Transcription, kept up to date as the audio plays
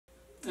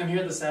I'm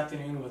here this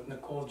afternoon with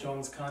Nicole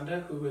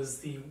Jones-Qandah, who is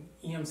the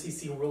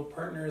EMCC World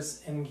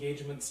Partners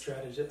Engagement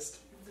Strategist.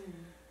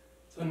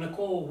 So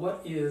Nicole,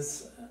 what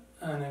is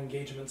an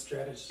engagement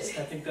strategist?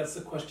 I think that's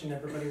the question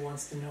everybody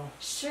wants to know.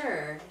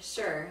 Sure.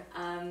 So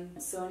an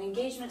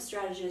engagement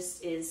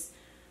strategist is,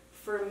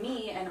 for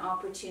me, an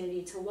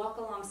opportunity to walk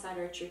alongside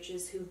our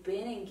churches who've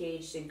been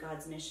engaged in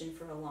God's mission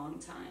for a long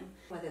time,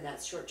 whether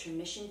that's short-term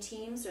mission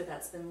teams or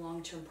that's been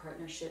long-term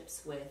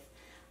partnerships with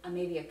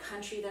maybe a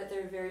country that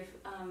they're very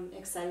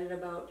excited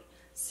about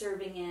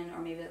serving in, or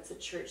maybe that's a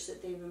church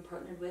that they've been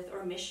partnered with,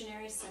 or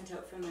missionaries sent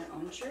out from their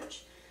own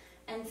church.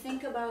 And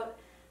think about,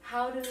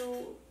 how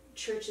do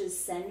churches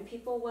send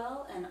people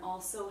well, and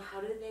also how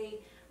do they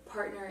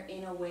partner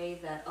in a way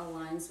that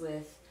aligns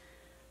with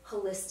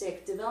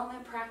holistic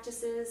development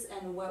practices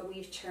and what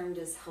we've termed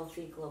as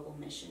healthy global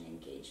mission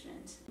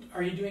engagement.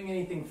 Are you doing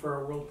anything for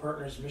our World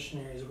Partners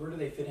missionaries? Where do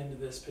they fit into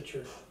this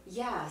picture?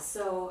 Yeah,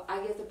 so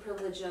I get the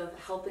privilege of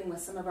helping with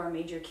some of our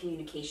major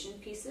communication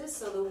pieces,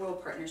 so the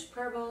World Partners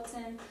Prayer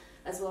Bulletin,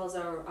 as well as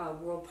our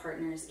World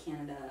Partners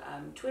Canada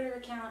Twitter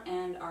account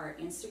and our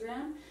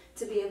Instagram,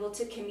 to be able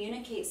to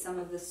communicate some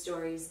of the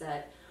stories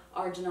that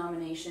our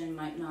denomination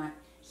might not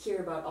hear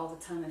about all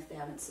the time if they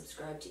haven't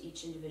subscribed to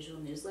each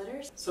individual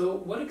newsletter. So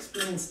what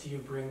experience do you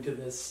bring to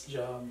this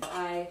job?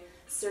 I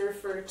served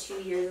for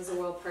 2 years as a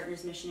World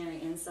Partners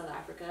missionary in South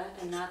Africa,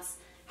 and that's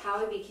how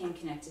I became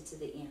connected to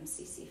the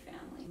EMCC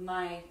family.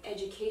 My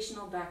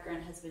educational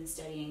background has been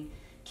studying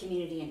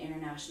community and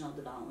international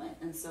development,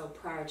 and so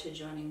prior to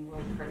joining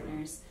World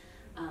Partners,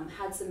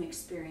 had some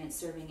experience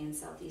serving in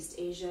Southeast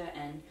Asia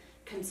and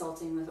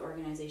consulting with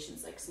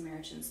organizations like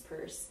Samaritan's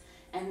Purse,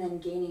 and then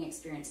gaining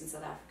experience in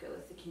South Africa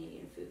with the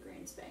Canadian Food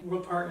Grains Bank.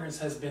 World Partners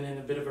has been in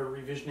a bit of a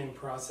revisioning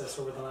process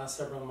over the last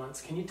several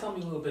months. Can you tell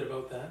me a little bit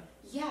about that?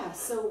 Yeah,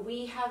 so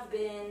we have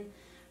been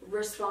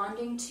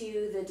responding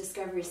to the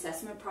discovery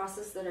assessment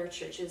process that our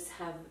churches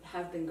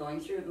have been going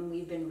through, and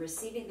we've been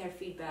receiving their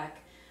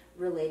feedback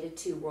related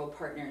to World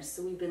Partners.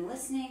 So we've been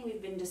listening,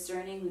 we've been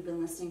discerning, we've been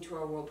listening to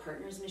our World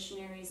Partners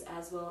missionaries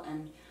as well,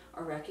 and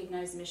our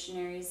recognized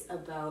missionaries,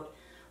 about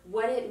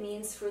what it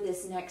means for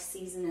this next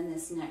season and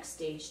this next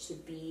stage to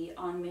be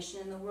on mission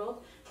in the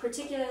world,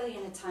 particularly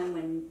in a time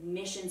when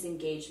missions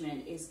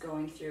engagement is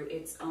going through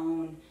its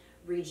own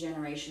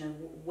regeneration of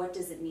what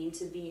does it mean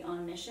to be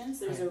on mission.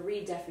 So there's a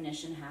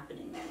redefinition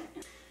happening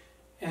there.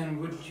 And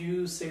would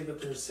you say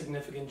that there's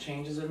significant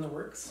changes in the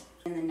works?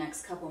 In the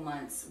next couple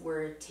months,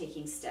 we're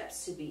taking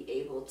steps to be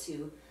able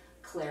to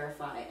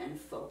clarify and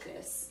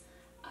focus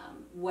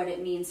what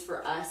it means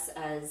for us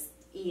as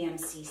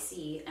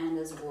EMCC and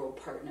as World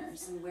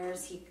Partners. And where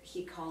is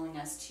he calling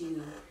us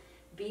to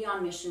be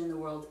on mission in the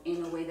world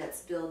in a way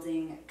that's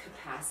building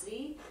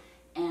capacity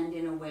and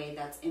in a way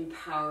that's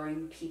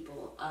empowering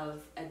people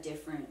of a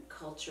different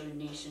culture,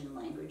 nation,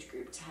 language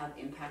group to have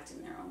impact in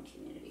their own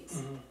communities.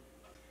 Mm-hmm.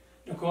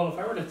 Nicole, if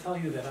I were to tell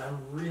you that I'm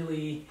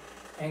really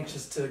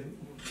anxious to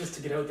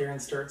get out there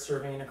and start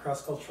serving in a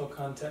cross-cultural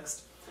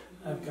context,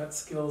 I've got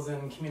skills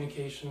in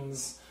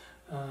communications,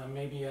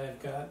 maybe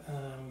I've got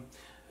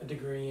a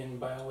degree in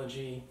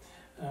biology,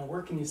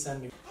 where can you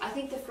send me? I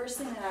think the first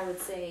thing that I would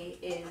say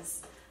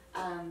is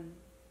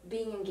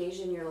being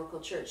engaged in your local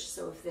church.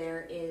 So if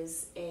there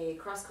is a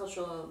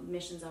cross-cultural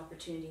missions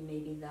opportunity,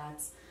 maybe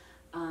that's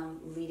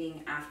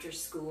leading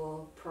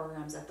after-school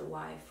programs at the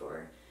Y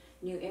for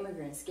new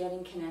immigrants,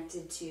 getting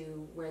connected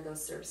to where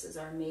those services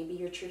are. Maybe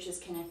your church is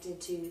connected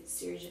to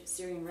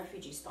Syrian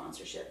refugee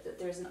sponsorship, that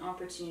there's an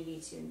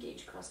opportunity to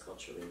engage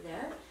cross-culturally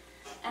there.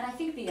 And I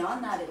think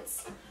beyond that,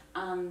 it's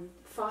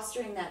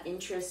fostering that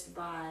interest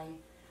by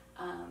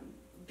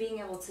being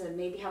able to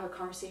maybe have a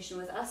conversation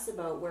with us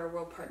about where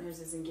World Partners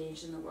is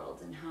engaged in the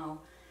world and how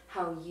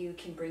you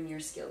can bring your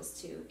skills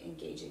to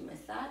engaging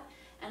with that.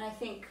 And I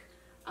think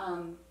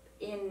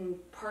in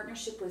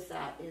partnership with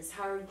that is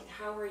how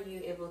are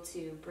you able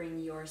to bring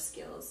your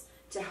skills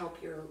to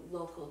help your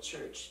local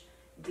church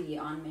be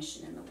on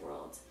mission in the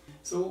world.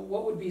 So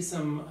what would be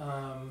some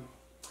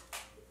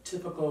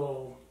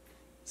typical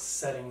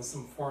settings,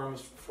 some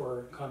forums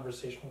for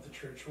conversation with the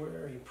church?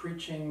 Where are you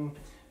preaching,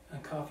 a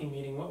coffee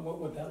meeting? What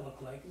would that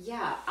look like?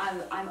 Yeah,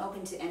 I'm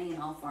open to any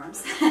and all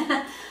forums.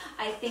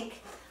 I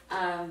think,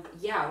 I'm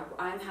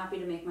happy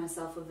to make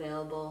myself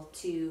available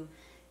to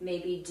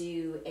maybe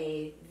do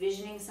a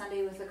visioning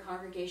Sunday with a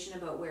congregation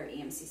about where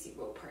EMCC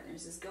World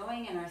Partners is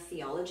going and our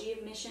theology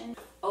of mission.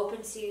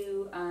 Open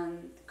to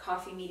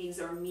coffee meetings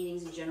or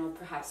meetings in general,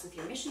 perhaps with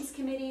your missions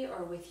committee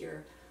or with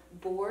your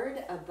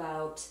board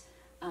about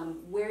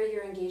where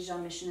you're engaged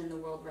on mission in the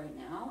world right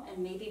now, and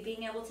maybe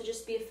being able to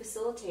just be a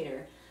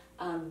facilitator,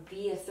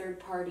 be a third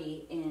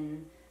party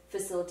in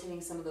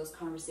facilitating some of those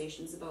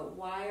conversations about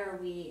why are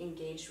we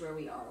engaged where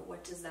we are,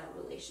 what does that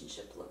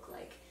relationship look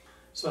like.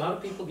 So how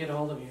do people get a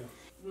hold of you?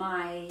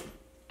 My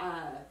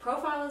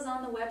profile is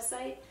on the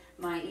website.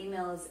 My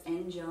email is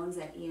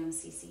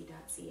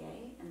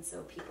njones@emcc.ca, and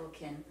so people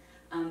can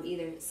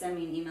either send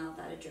me an email at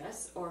that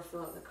address or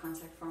fill out the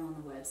contact form on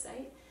the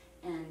website,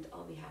 and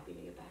I'll be happy to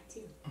get back to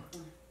you.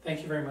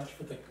 Thank you very much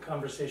for the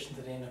conversation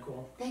today,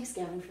 Nicole. Thanks,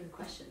 Gavin, for the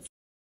questions.